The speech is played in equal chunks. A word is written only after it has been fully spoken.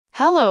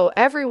Hello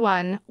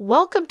everyone,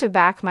 welcome to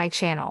back my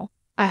channel.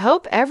 I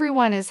hope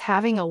everyone is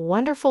having a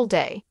wonderful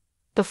day.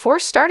 Before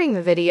starting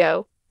the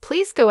video,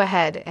 please go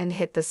ahead and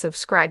hit the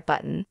subscribe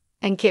button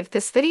and give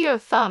this video a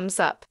thumbs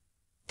up.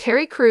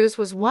 Terry Crews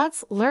was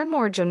once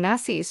Learnmore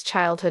Jonasi's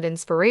childhood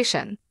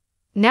inspiration.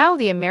 Now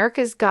the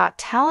America's Got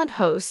Talent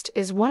host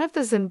is one of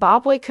the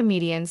Zimbabwe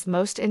comedian's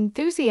most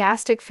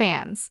enthusiastic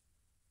fans.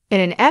 In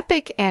an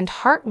epic and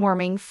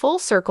heartwarming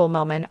full-circle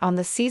moment on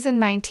the season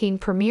 19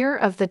 premiere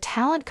of the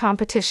talent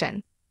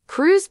competition,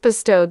 Crews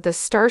bestowed the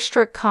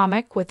starstruck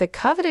comic with the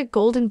coveted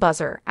golden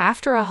buzzer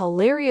after a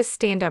hilarious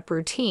stand-up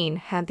routine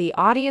had the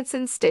audience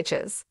in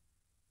stitches.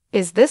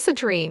 "Is this a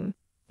dream?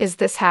 Is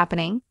this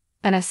happening?"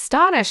 an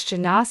astonished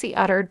Jonasi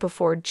uttered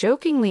before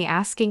jokingly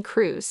asking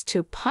Crews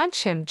to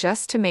punch him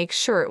just to make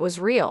sure it was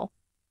real.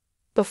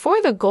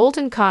 Before the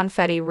golden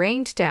confetti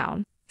rained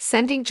down,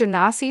 sending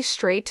Jonasi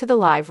straight to the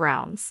live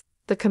rounds,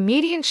 the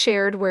comedian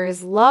shared where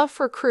his love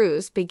for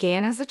Crews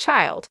began as a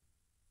child.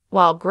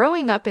 While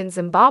growing up in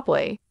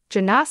Zimbabwe,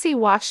 Jonasi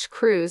watched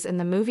Crews in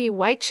the movie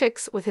White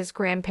Chicks with his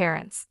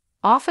grandparents,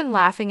 often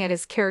laughing at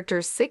his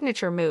character's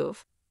signature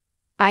move.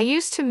 "I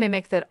used to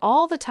mimic that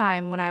all the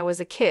time when I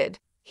was a kid,"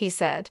 he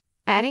said,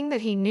 adding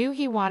that he knew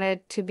he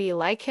wanted to be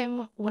like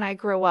him when I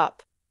grow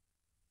up.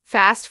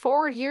 Fast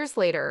forward years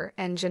later,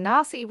 and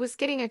Jonasi was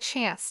getting a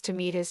chance to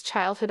meet his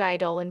childhood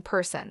idol in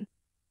person.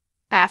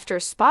 After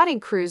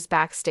spotting Crews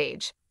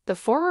backstage, the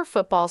former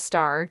football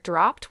star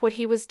dropped what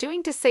he was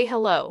doing to say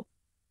hello.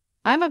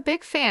 "I'm a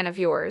big fan of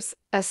yours,"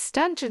 a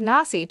stunned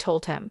Jonasi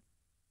told him.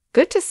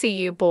 "Good to see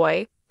you,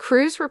 boy,"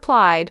 Crews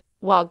replied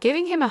while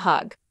giving him a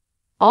hug.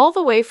 "All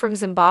the way from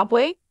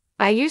Zimbabwe?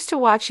 I used to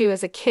watch you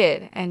as a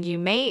kid and you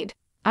made.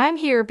 I'm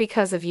here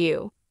because of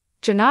you,"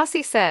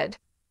 Jonasi said.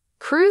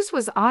 Crews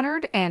was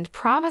honored and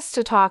promised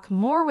to talk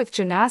more with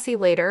Jonasi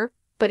later,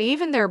 but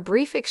even their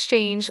brief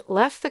exchange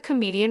left the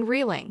comedian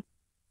reeling.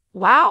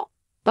 "Wow,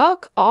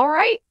 Buck, all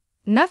right.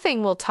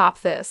 Nothing will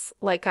top this,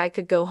 like I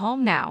could go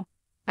home now.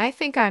 I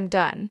think I'm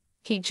done,"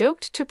 he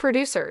joked to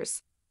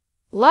producers.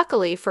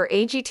 Luckily for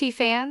AGT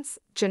fans,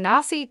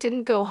 Jonasi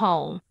didn't go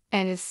home,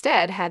 and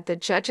instead had the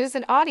judges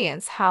and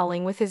audience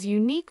howling with his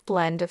unique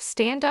blend of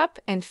stand-up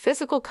and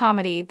physical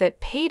comedy that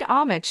paid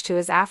homage to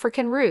his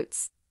African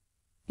roots.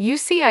 "You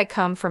see, I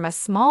come from a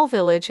small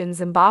village in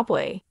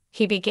Zimbabwe,"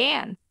 he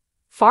began.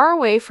 "Far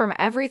away from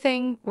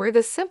everything, where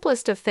the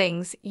simplest of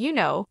things,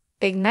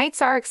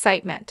 ignites our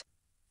excitement.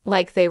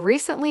 Like they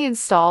recently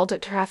installed a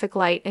traffic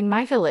light in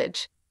my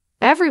village.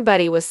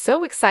 Everybody was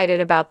so excited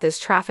about this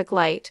traffic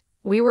light,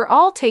 we were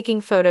all taking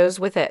photos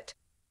with it."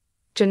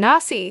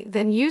 Jonasi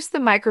then used the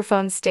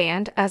microphone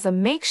stand as a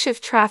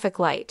makeshift traffic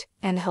light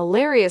and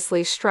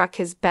hilariously struck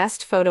his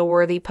best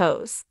photo-worthy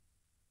pose.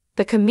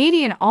 The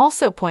comedian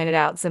also pointed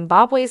out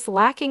Zimbabwe's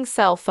lacking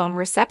cell phone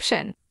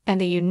reception and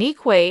the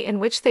unique way in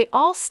which they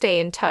all stay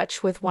in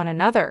touch with one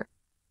another.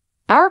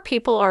 "Our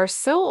people are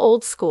so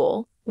old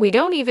school, we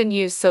don't even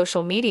use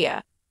social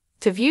media.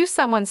 To view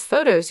someone's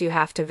photos, you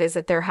have to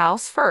visit their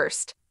house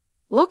first.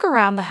 Look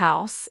around the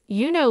house,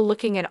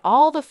 looking at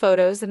all the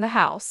photos in the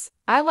house.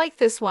 I like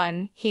this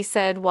one," he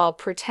said while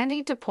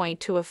pretending to point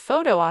to a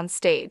photo on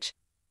stage.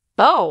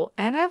 "Oh,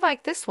 and I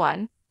like this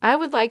one. I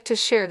would like to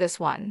share this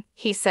one,"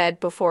 he said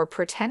before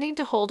pretending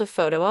to hold a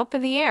photo up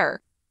in the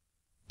air.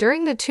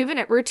 During the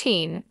 2-minute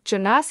routine,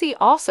 Jonasi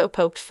also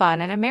poked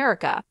fun at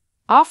America,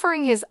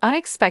 offering his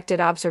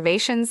unexpected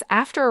observations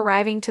after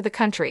arriving to the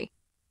country.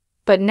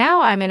 "But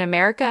now I'm in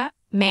America,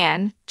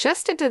 man,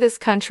 just into this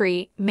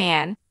country,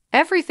 man.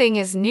 Everything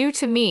is new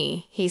to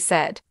me," he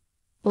said.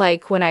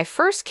 "Like when I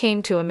first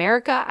came to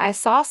America, I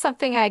saw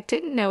something I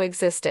didn't know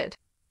existed.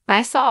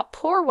 I saw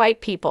poor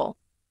white people."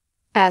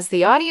 As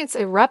the audience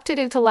erupted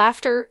into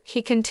laughter,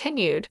 he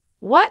continued,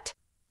 "What?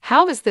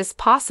 How is this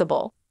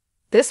possible?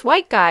 This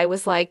white guy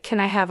was like, 'Can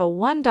I have a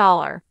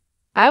 $1?'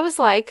 I was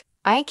like,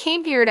 'I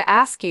came here to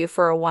ask you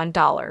for a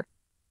 $1.'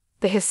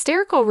 The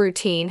hysterical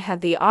routine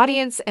had the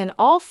audience and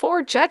all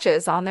 4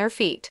 judges on their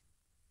feet.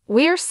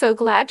 "We are so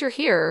glad you're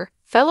here,"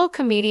 fellow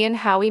comedian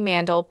Howie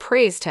Mandel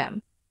praised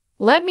him.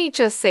 "Let me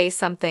just say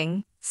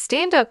something.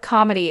 Stand-up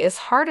comedy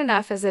is hard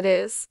enough as it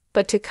is,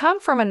 but to come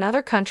from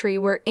another country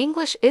where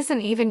English isn't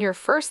even your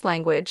first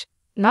language,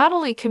 not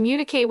only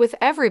communicate with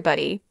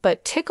everybody,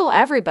 but tickle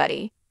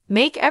everybody,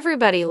 make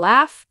everybody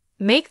laugh,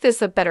 make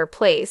this a better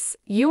place,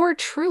 you are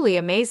truly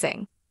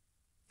amazing."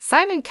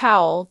 Simon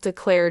Cowell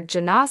declared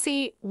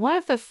Jonasi one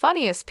of the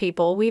funniest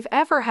people we've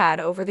ever had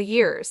over the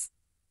years.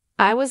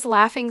 "I was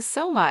laughing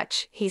so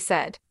much," he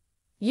said.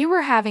 "You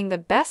were having the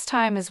best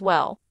time as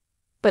well."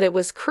 But it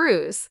was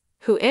Crews,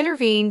 who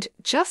intervened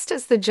just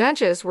as the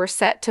judges were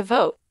set to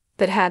vote,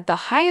 that had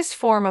the highest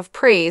form of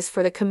praise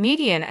for the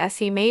comedian as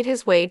he made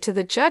his way to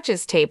the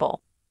judges'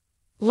 table.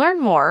 "Learn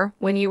more.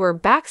 When you were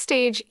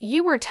backstage,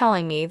 you were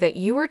telling me that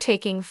you were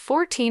taking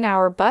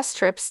 14-hour bus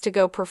trips to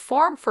go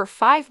perform for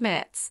 5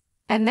 minutes,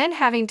 and then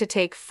having to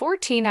take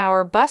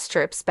 14-hour bus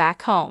trips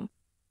back home.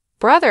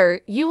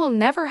 Brother, you will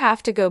never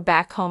have to go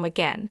back home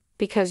again,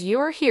 because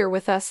you're here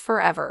with us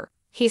forever,"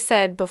 he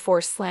said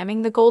before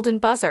slamming the golden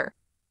buzzer.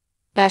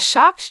 That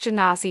shocked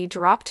Jonasi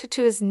dropped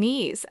to his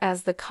knees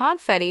as the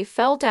confetti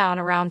fell down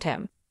around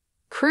him.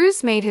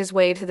 Cruz made his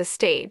way to the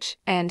stage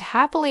and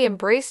happily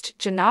embraced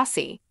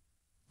Jonasi.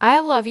 "I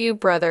love you,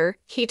 brother,"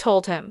 he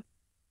told him.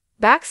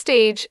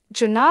 Backstage,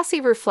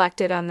 Jonasi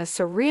reflected on the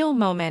surreal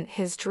moment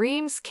his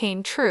dreams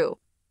came true.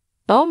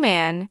 "Oh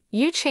man,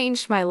 you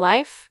changed my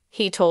life,"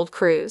 he told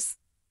Cruz.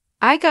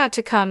 "I got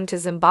to come to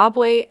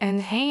Zimbabwe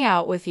and hang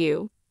out with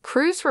you,"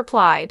 Cruz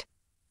replied.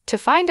 To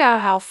find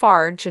out how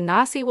far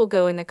Jonasi will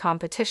go in the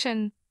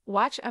competition,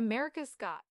 watch America's Got